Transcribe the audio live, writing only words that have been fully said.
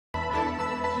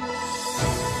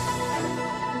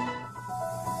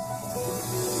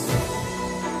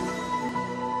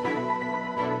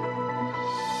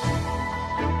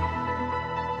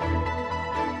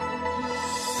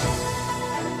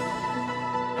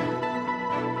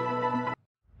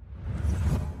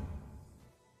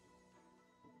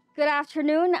Good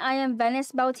afternoon, I am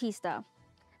Venice Bautista.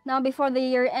 Now before the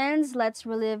year ends, let's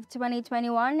relive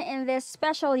 2021 in this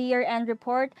special year-end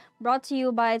report brought to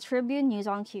you by Tribune News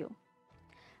on Q.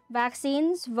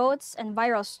 Vaccines, votes, and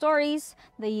viral stories,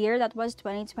 the year that was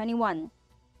 2021.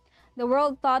 The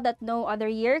world thought that no other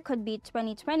year could beat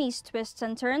 2020's twists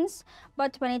and turns,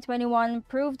 but 2021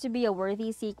 proved to be a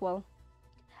worthy sequel.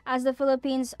 As the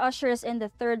Philippines ushers in the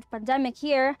third pandemic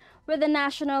year, with the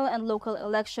national and local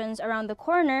elections around the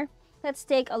corner, let's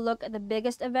take a look at the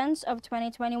biggest events of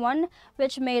 2021,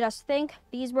 which made us think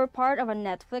these were part of a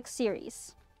Netflix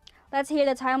series. Let's hear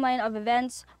the timeline of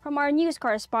events from our news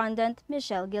correspondent,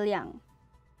 Michelle Giliang.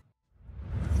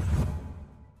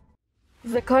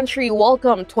 The country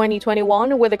welcomed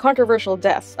 2021 with the controversial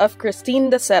death of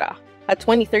Christine Dacera, a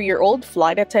 23-year-old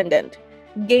flight attendant.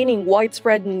 Gaining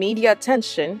widespread media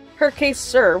attention, her case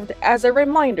served as a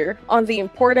reminder on the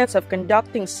importance of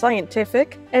conducting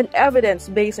scientific and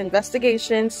evidence-based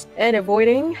investigations and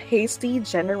avoiding hasty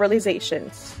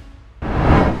generalizations.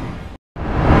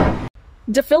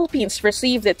 The Philippines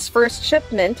received its first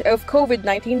shipment of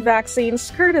COVID-19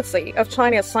 vaccines courtesy of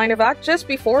China's Sinovac just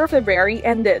before February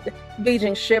ended.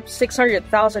 Beijing shipped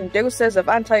 600,000 doses of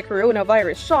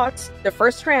anti-coronavirus shots, the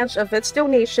first tranche of its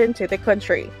donation to the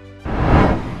country.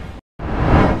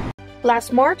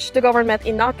 Last March, the government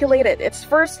inoculated its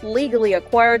first legally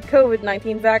acquired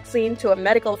COVID-19 vaccine to a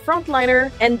medical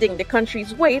frontliner, ending the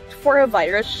country's wait for a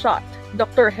virus shot.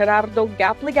 Dr. Gerardo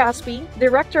Gap Legaspi,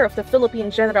 director of the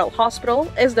Philippine General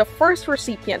Hospital, is the first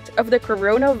recipient of the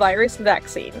coronavirus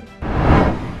vaccine.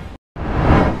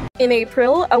 In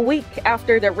April, a week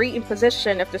after the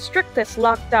reimposition of the strictest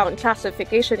lockdown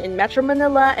classification in Metro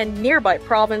Manila and nearby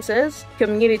provinces,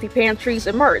 community pantries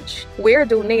emerge, where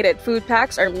donated food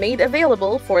packs are made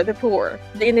available for the poor.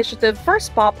 The initiative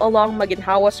first popped along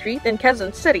Maginhawa Street in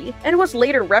Quezon City and was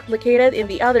later replicated in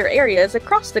the other areas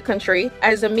across the country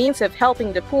as a means of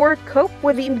helping the poor cope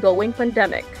with the ongoing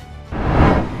pandemic.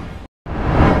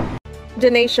 The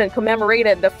nation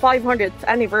commemorated the 500th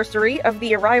anniversary of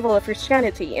the arrival of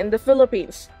Christianity in the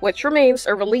Philippines, which remains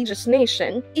a religious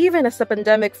nation, even as the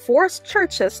pandemic forced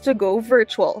churches to go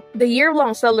virtual. The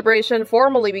year-long celebration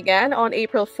formally began on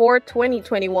April 4,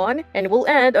 2021, and will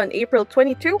end on April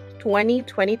 22,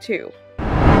 2022.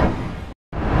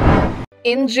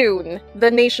 In June,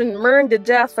 the nation mourned the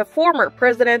death of former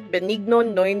President Benigno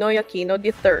Noynoy Aquino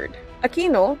III.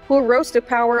 Aquino, who rose to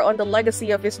power on the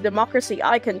legacy of his democracy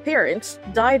icon parents,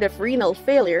 died of renal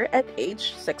failure at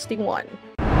age 61.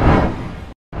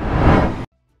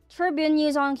 Tribune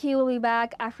News on Q will be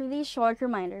back after these short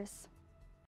reminders.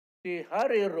 Si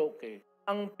Harry Roque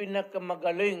ang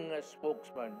pinakamagaling na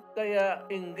spokesman, kaya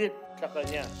inggit sa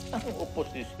kanya ang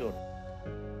oposisyon.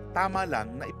 Tama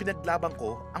lang na ipinaglaban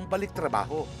ko ang balik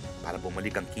trabaho para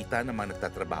bumalik ang kita ng mga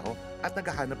nagtatrabaho at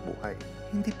naghahanap buhay.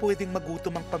 Hindi pwedeng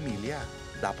magutom ang pamilya.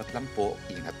 Dapat lang po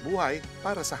ingat buhay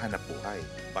para sa hanap buhay.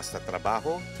 Basta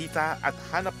trabaho, kita at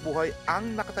hanap buhay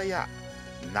ang nakataya.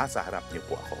 Nasa harap niyo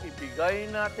po ako.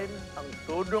 Ibigay natin ang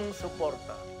tudong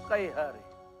suporta kay Harry.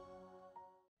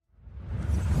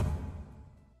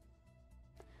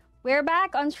 We're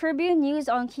back on Tribune News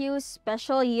on Q's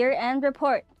special year-end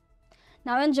report.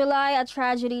 Now in July, a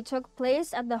tragedy took place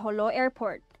at the Jolo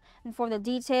Airport. And for the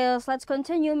details, let's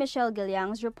continue Michelle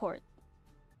Giliang's report.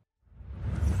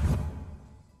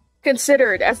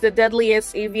 Considered as the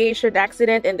deadliest aviation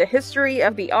accident in the history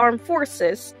of the armed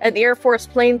forces, an Air Force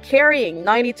plane carrying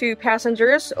 92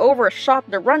 passengers overshot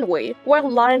the runway while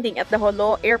landing at the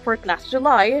Jolo Airport last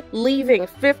July, leaving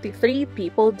 53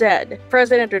 people dead.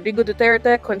 President Rodrigo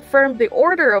Duterte confirmed the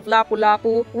order of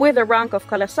Lapu-Lapu with the rank of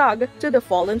Kalasag to the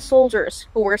fallen soldiers,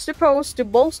 who were supposed to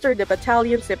bolster the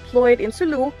battalions deployed in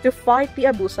Sulu to fight the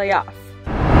Abu Sayyaf.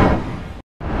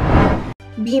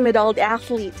 B-medaled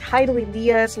athlete Heidelin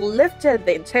Diaz lifted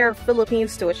the entire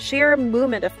Philippines to a sheer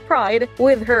moment of pride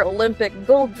with her Olympic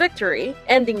gold victory,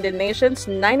 ending the nation's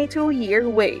 92-year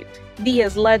wait.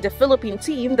 Diaz led the Philippine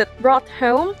team that brought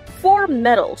home 4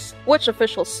 medals, which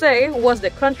officials say was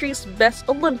the country's best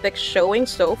Olympic showing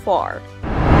so far.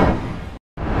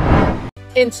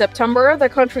 In September, the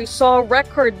country saw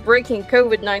record-breaking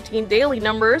COVID-19 daily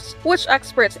numbers, which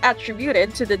experts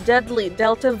attributed to the deadly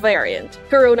Delta variant.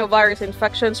 Coronavirus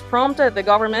infections prompted the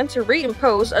government to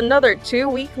reimpose another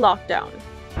 2-week lockdown.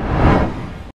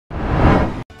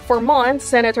 For months,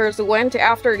 senators went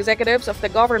after executives of the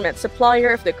government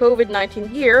supplier of the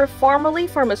COVID-19 year, Pharmally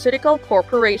Pharmaceutical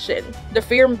Corporation. The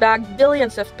firm bagged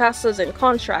billions of pesos in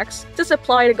contracts to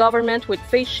supply the government with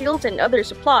face shields and other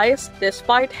supplies,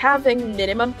 despite having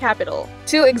minimum capital.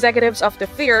 2 executives of the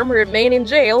firm remain in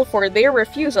jail for their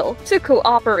refusal to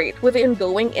cooperate with the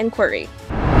ongoing inquiry.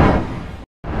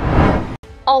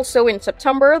 Also in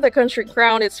September, the country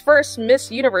crowned its first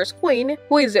Miss Universe queen,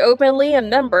 who is openly a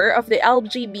member of the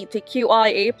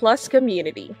LGBTQIA+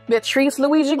 community. Beatriz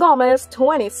Luigi Gomez,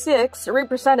 26,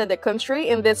 represented the country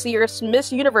in this year's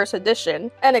Miss Universe edition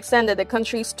and extended the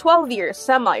country's 12-year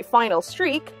semi-final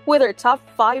streak with her top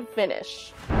 5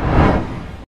 finish.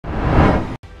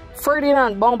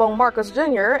 Ferdinand Bongbong Marcos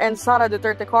Jr. and Sara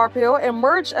Duterte Carpio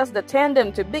emerged as the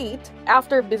tandem to beat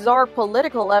after bizarre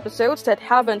political episodes that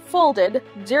have unfolded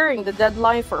during the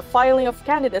deadline for filing of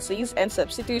candidacies and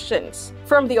substitutions.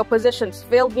 From the opposition's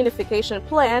failed unification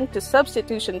plan to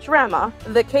substitution drama,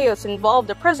 the chaos involved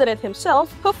the president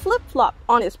himself, who flip-flopped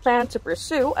on his plan to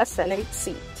pursue a Senate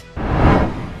seat.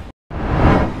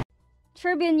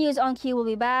 Tribune News on Q will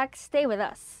be back. Stay with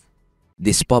us.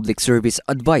 This public service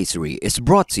advisory is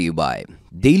brought to you by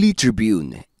Daily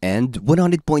Tribune and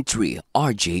 100.3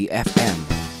 RJFM.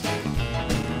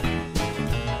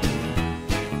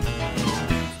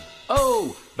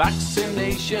 Oh,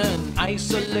 vaccination,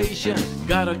 isolation,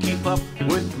 gotta keep up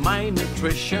with my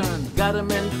nutrition, gotta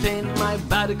maintain my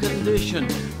body condition,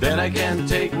 then I can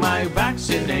take my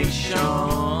vaccination.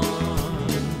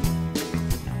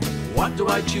 What do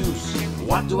I choose?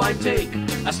 What do I take?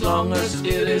 As long as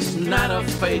it is not a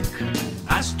fake.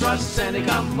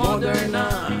 AstraZeneca,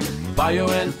 Moderna,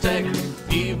 BioNTech,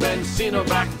 even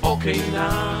Sinovac, okay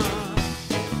na.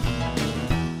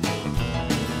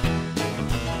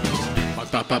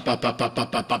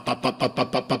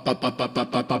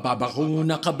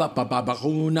 Babakuna ka ba?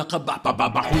 Babakuna ka ba?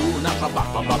 Babakuna ka ba?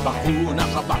 Babakuna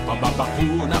ka ba?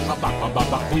 Babakuna ka ba?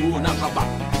 Babakuna ka ba?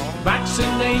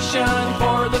 Vaccination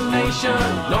for the nation,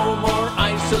 no more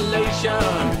isolation.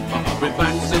 With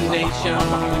vaccination,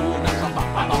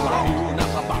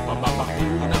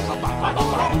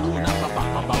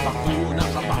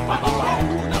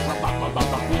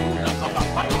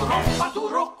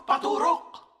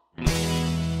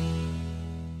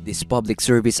 This public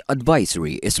service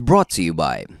advisory is brought to you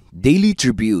by Daily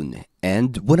Tribune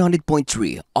and 100.3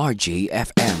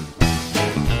 RJFM.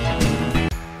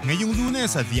 Ngayong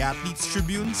Lunes sa The Athletes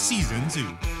Tribune Season 2.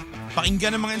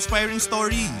 Pakinggan ang mga inspiring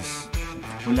stories.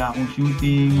 Wala akong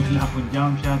shooting, wala akong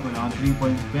jump shot, wala akong 3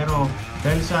 points. Pero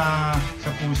dahil sa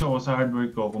puso ko, sa hard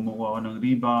work ko, kumukuha ako ng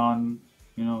rebound,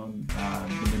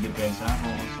 dumidepensa ako.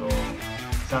 So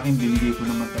sa akin, binigay ko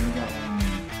naman talaga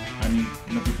ang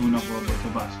natutunan ko about sa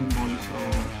basketball. So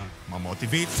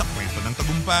ma-motivate sa kwento ng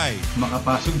tagumpay.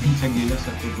 Makapasok din sa gilas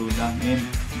sa tutulan. And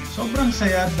sobrang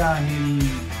saya dahil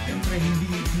siyempre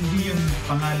hindi yung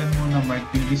pangalan mo na Mark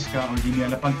Pingis ka o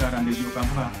Ginialapag ka, Randelio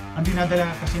Campa. Ang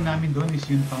dinadala kasi namin doon is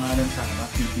yung pangalan sa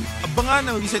harap. Abangan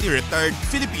ang recently retired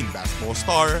Philippine basketball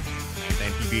star,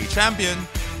 8-time PBA champion,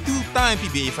 2-time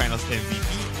PBA Finals MVP,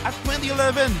 at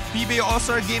 2011 PBA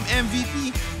All-Star Game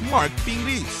MVP, Mark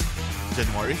Pingis.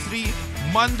 January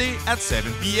 3, Monday at 7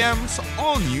 p.m. sa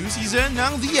all-new season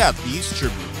ng The Athletes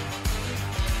Tribune.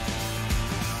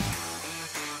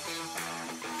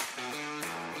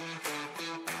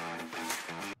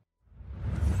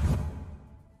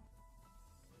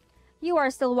 You are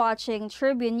still watching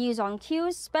Tribune News on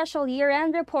Q's special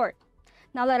year-end report.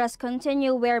 Now let us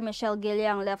continue where Michelle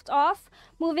Gilliang left off,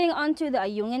 moving on to the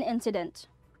Ayungin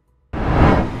Incident.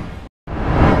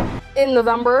 In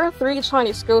November, 3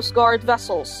 Chinese Coast Guard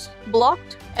vessels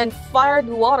blocked and fired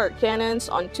water cannons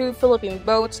on 2 Philippine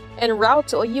boats en route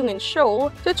to Ayungin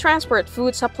Shoal to transport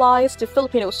food supplies to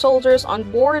Filipino soldiers on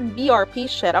board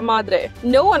BRP Sierra Madre.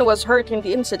 No one was hurt in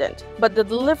the incident, but the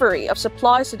delivery of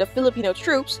supplies to the Filipino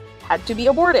troops had to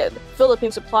be aborted.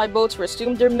 Philippine supply boats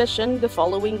resumed their mission the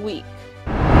following week.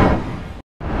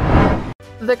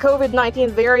 The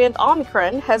COVID-19 variant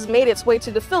Omicron has made its way to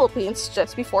the Philippines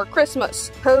just before Christmas,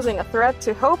 posing a threat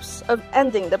to hopes of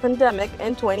ending the pandemic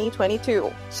in 2022.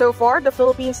 So far, the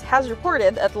Philippines has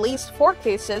reported at least 4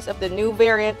 cases of the new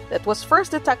variant that was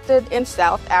first detected in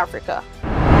South Africa.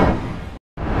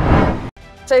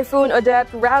 Typhoon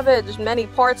Odette ravaged many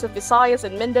parts of Visayas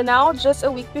and Mindanao just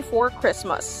a week before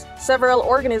Christmas. Several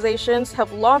organizations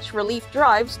have launched relief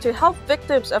drives to help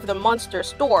victims of the monster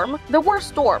storm, the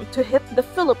worst storm to hit the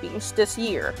Philippines this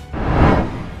year.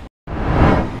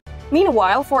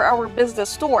 Meanwhile, for our business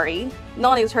story,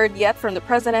 none is heard yet from the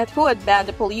president who had banned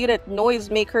the polluted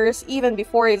noisemakers even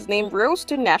before his name rose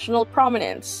to national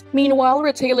prominence. Meanwhile,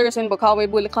 retailers in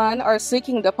Bocaue, Bulacan are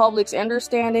seeking the public's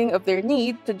understanding of their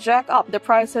need to jack up the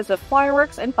prices of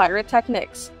fireworks and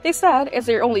pyrotechnics. They said it's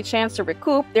their only chance to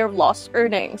recoup their lost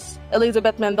earnings.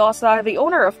 Elizabeth Mendoza, the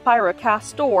owner of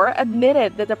Pyrocast store,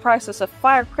 admitted that the prices of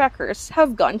firecrackers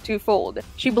have gone twofold.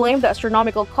 She blamed the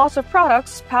astronomical cost of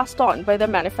products passed on by the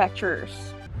manufacturers.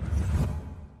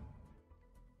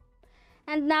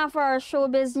 And now for our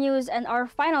showbiz news and our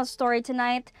final story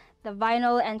tonight. The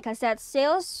vinyl and cassette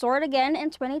sales soared again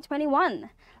in 2021.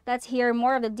 Let's hear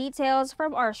more of the details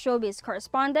from our showbiz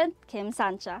correspondent, Kim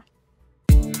Sancha.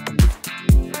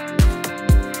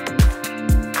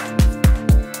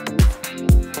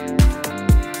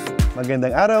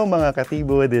 Magandang araw mga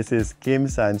katibo, this is Kim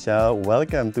Sancha.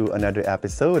 Welcome to another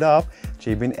episode of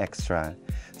Tribune Extra.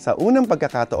 Sa unang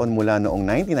pagkakataon mula noong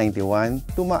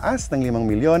 1991, tumaas ng 5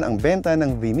 milyon ang benta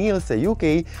ng vinyl sa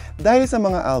UK dahil sa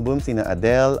mga album sina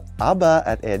Adele, ABBA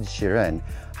at Ed Sheeran.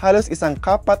 Halos isang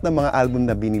kapat ng mga album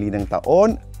na binili ng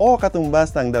taon o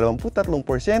katumbas ng 23%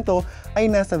 ay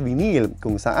nasa vinyl,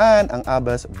 kung saan ang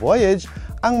ABBA's Voyage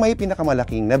ang may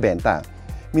pinakamalaking na benta.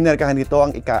 Minarkahan nito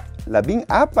ang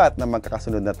ika-14 na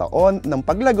magkakasunod na taon ng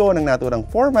paglago ng naturang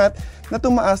format na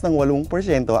tumaas ng 8%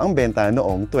 ang benta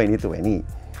noong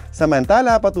 2020.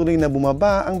 Samantala, patuloy na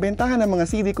bumaba ang bentahan ng mga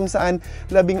CD kung saan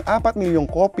 14 milyong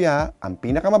kopya ang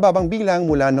pinakamababang bilang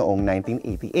mula noong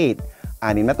 1988, 6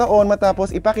 na taon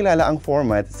matapos ipakilala ang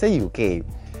format sa UK.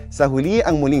 Sa huli,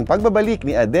 ang muling pagbabalik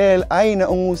ni Adele ay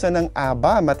naungusan ng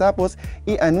ABBA matapos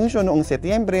i-anunsyo noong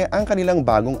Setyembre ang kanilang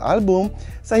bagong album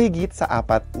sa higit sa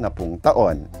 40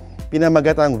 taon.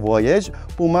 Pinamagatang Voyage,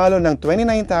 pumalo ng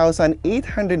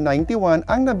 29,891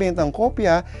 ang nabentang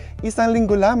kopya, isang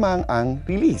linggo lamang ang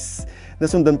release.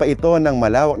 Nasundan pa ito ng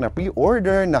malawak na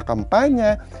pre-order na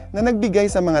kampanya na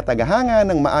nagbigay sa mga tagahanga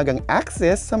ng maagang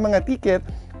access sa mga tiket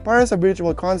para sa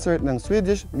virtual concert ng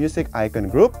Swedish music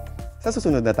icon group sa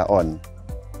susunod na taon.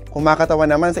 Kumakatawa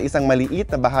naman sa isang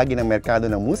maliit na bahagi ng merkado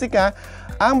ng musika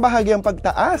ang bahagyang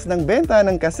pagtaas ng benta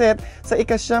ng cassette sa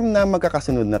ika-9 na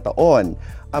magkakasunod na taon.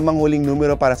 Ang manghuling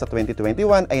numero para sa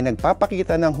 2021 ay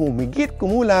nagpapakita ng humigit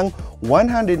kumulang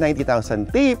 190,000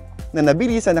 tape na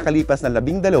nabili sa nakalipas na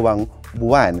 12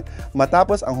 buwan,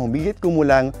 matapos ang humigit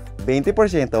kumulang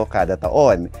 20% kada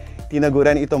taon.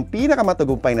 Tinaguran itong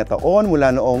pinakamatagumpay na taon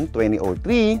mula noong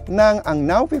 2003 nang ang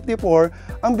Now 54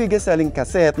 ang biggest-selling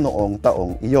cassette noong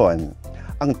taong iyon.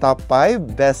 Ang top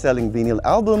 5 best-selling vinyl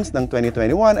albums ng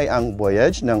 2021 ay ang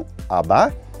Voyage ng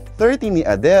ABBA, 30 ni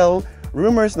Adele,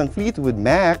 Rumors ng Fleetwood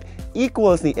Mac,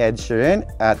 Equals ni Ed Sheeran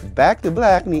at Back to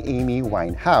Black ni Amy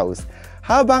Winehouse.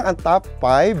 Habang ang top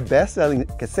 5 best-selling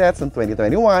cassettes ng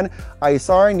 2021 ay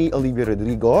SOAR ni Olivia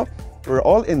Rodrigo, We're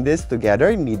All in This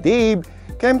Together ni Dave,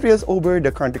 Chemtrails Over the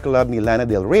Country Club ni Lana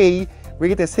Del Rey,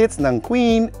 Greatest Hits ng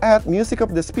Queen at Music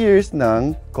of the Spheres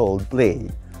ng Coldplay.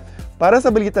 Para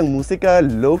sa balitang musika,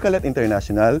 local at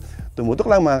international, tumutok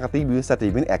lang mga ka-tribune sa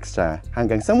Tribune Extra.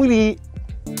 Hanggang sa muli!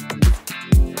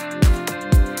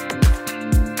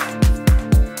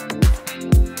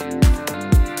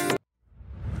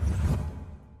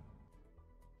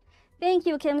 Thank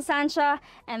you, Kim Sancha,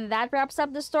 and that wraps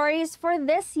up the stories for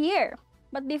this year.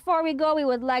 But before we go, we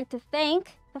would like to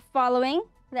thank the following: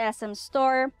 the SM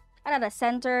Store, Arada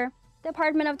Center,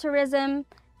 Department of Tourism,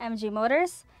 MG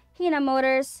Motors, Hina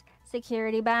Motors,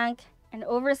 Security Bank, and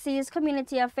Overseas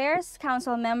Community Affairs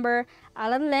Council member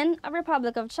Alan Lin of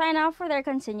Republic of China for their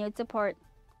continued support.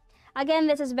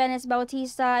 Again, this is Venice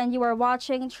Bautista, and you are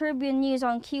watching Tribune News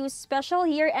on Q's special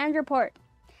year-end report.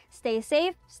 Stay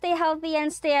safe, stay healthy,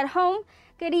 and stay at home.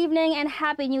 Good evening and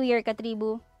Happy New Year,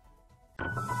 Katribu!